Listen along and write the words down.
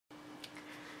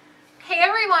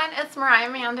everyone, it's Mariah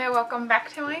Amanda. Welcome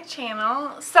back to my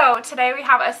channel. So today we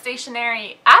have a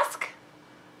stationery-esque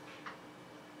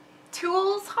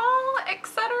tools haul,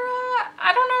 etc.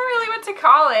 I don't know really what to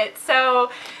call it.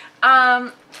 So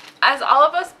as all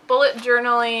of us bullet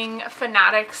journaling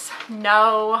fanatics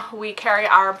know, we carry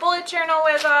our bullet journal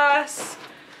with us,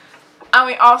 and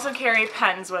we also carry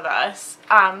pens with us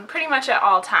pretty much at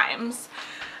all times.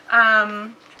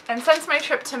 And since my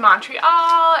trip to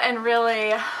Montreal and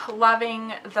really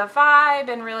loving the vibe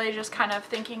and really just kind of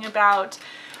thinking about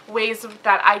ways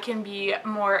that I can be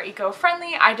more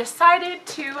eco-friendly, I decided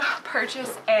to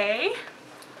purchase a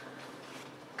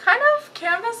kind of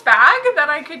canvas bag that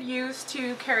I could use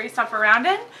to carry stuff around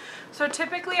in. So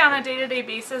typically on a day-to-day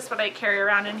basis, what I carry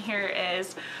around in here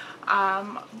is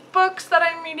books that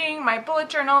I'm reading, my bullet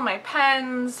journal, my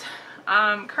pens.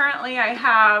 Currently I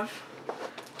have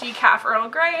decaf Earl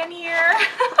Grey in here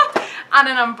on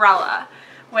an umbrella,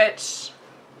 which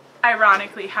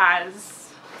ironically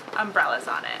has umbrellas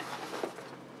on it.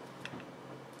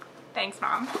 Thanks,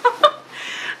 Mom.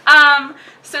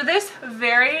 So this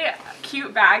very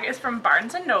cute bag is from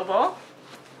Barnes & Noble,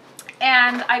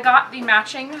 and I got the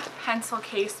matching pencil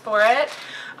case for it.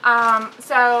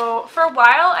 So for a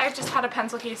while I've just had a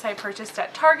pencil case I purchased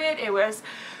at Target. It was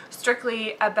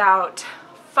strictly about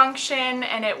function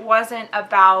and it wasn't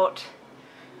about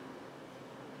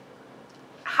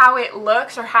how it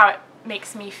looks or how it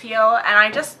makes me feel,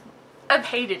 and I've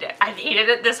hated it. I've hated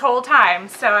it this whole time.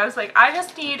 So I was like, I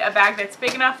just need a bag that's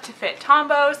big enough to fit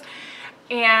Tombows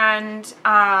and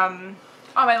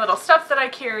all my little stuff that I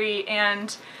carry,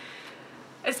 and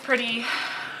is pretty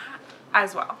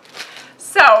as well.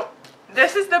 So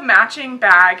this is the matching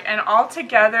bag, and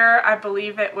altogether I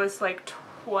believe it was like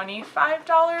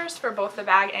 $25 for both the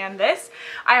bag and this.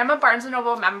 I am a Barnes &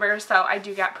 Noble member, so I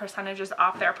do get percentages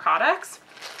off their products.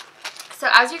 So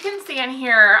as you can see in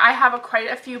here, I have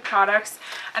quite a few products,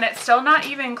 and it's still not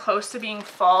even close to being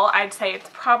full. I'd say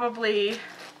it's probably,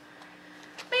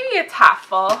 maybe it's half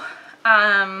full.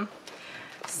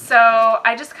 So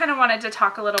I just kind of wanted to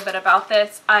talk a little bit about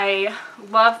this. I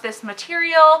love this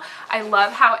material. I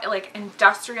love how like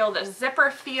industrial the zipper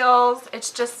feels.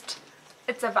 It's just,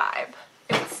 it's a vibe.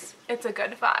 It's a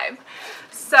good vibe.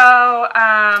 So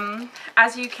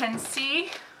as you can see,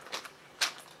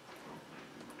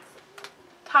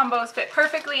 Tombows fit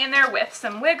perfectly in there with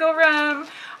some wiggle room.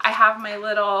 I have my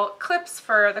little clips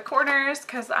for the corners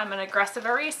because I'm an aggressive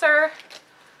eraser.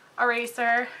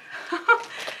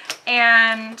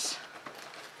 And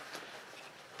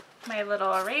my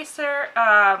little eraser,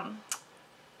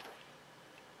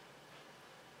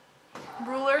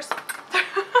 rulers.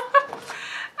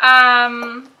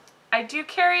 I do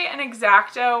carry an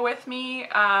X-Acto with me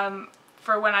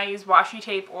for when I use washi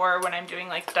tape or when I'm doing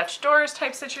like Dutch doors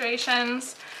type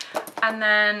situations. And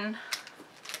then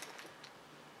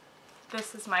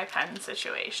this is my pen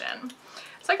situation.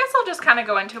 So I guess I'll just kind of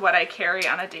go into what I carry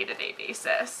on a day-to-day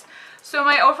basis. So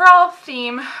my overall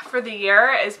theme for the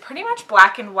year is pretty much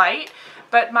black and white,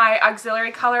 but my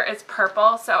auxiliary color is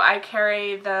purple. So I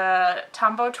carry the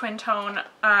Tombow TwinTone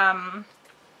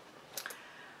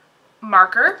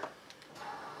marker,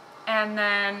 and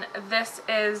then this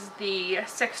is the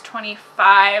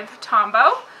 625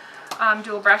 Tombow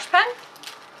dual brush pen.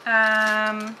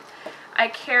 I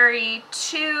carry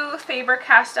two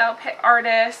Faber-Castell PITT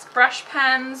Artist brush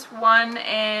pens, one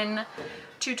in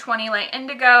 220 light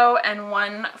indigo and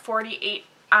 148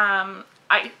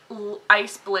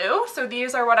 ice blue. So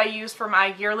these are what I use for my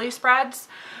yearly spreads,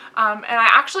 and I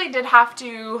actually did have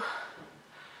to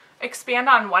expand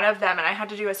on one of them, and I had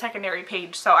to do a secondary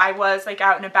page, so I was like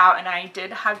out and about and I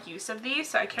did have use of these,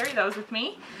 so I carry those with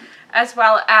me, as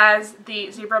well as the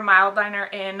Zebra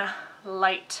Mildliner in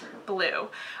light blue.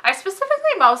 I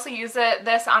specifically mostly use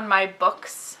this on my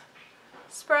books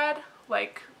spread,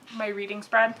 like my reading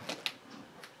spread.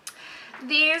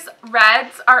 These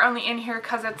reds are only in here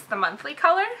because it's the monthly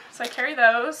color, so I carry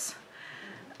those.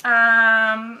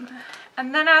 And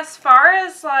then as far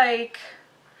as like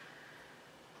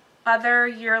other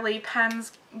yearly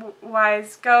pens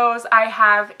wise goes, I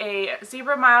have a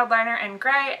Zebra Mildliner in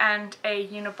gray and a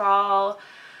Uniball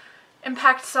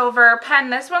Impact Silver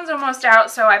pen. This one's almost out,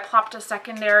 so I plopped a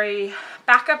secondary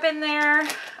backup in there.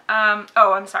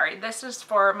 Oh, I'm sorry. This is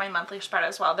for my monthly spread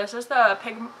as well. This is the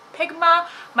Pigma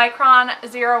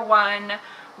Micron 01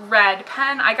 red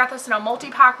pen. I got this in a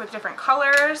multi-pack with different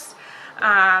colors,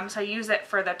 so I use it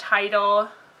for the title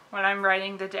when I'm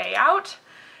writing the day out.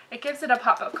 It gives it a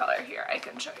pop of color here. I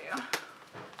can show you.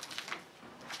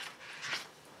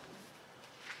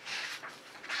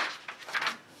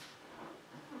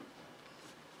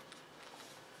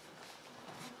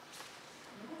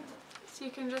 So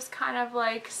you can just kind of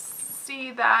like see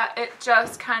that it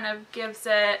just kind of gives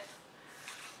it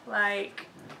like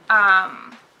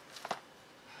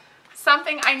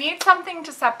something. I need something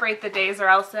to separate the days or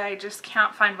else I just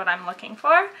can't find what I'm looking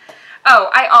for. Oh,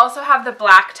 I also have the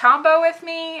black Tombow with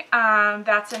me.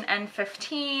 That's an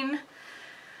N15.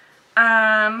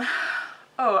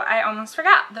 Oh, I almost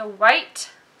forgot. The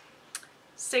white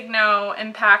Signo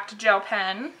Impact Gel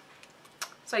Pen.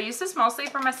 So I use this mostly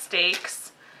for mistakes.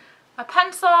 A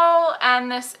pencil, and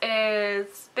this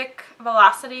is Bic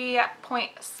Velocity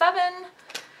 0.7.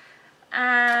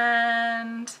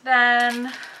 And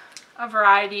then a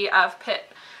variety of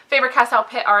Faber-Castell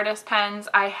PITT Artist pens.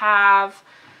 I have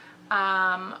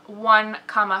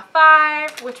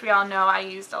 1,5, which we all know I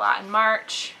used a lot in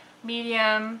March.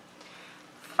 Medium,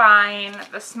 fine.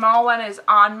 The small one is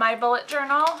on my bullet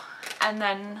journal, and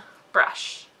then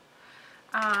brush.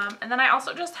 And then I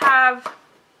also just have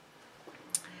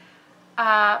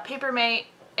Papermate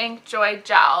Ink Joy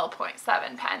Gel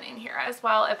 0.7 pen in here as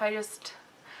well. If I just,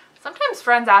 sometimes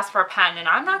friends ask for a pen and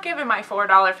I'm not giving my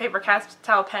 $4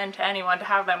 Faber-Castell pen to anyone to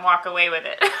have them walk away with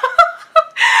it.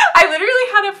 I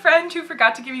literally had a friend who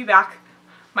forgot to give me back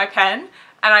my pen,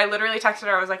 and I literally texted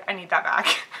her, I was like, I need that back.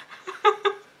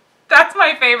 That's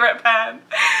my favorite pen.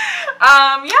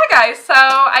 Yeah guys, so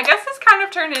I guess this kind of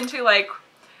turned into like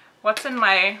what's in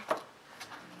my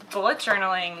bullet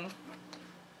journaling,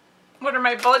 what are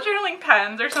my bullet journaling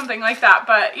pens or something like that.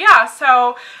 But yeah,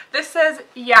 so this says,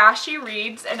 yeah, she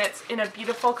reads, and it's in a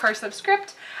beautiful cursive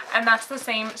script, and that's the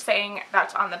same saying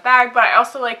that's on the bag. But I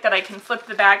also like that I can flip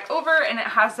the bag over and it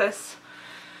has this,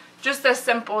 just this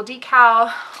simple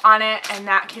decal on it, and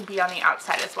that can be on the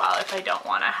outside as well if I don't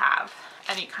want to have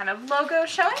any kind of logo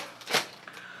showing.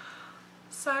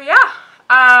 So yeah,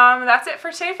 that's it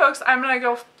for today, folks. I'm gonna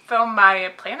go film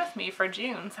my plan with me for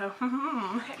June, so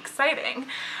exciting.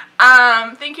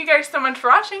 Thank you guys so much for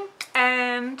watching,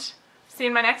 and see you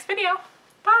in my next video.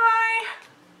 Bye!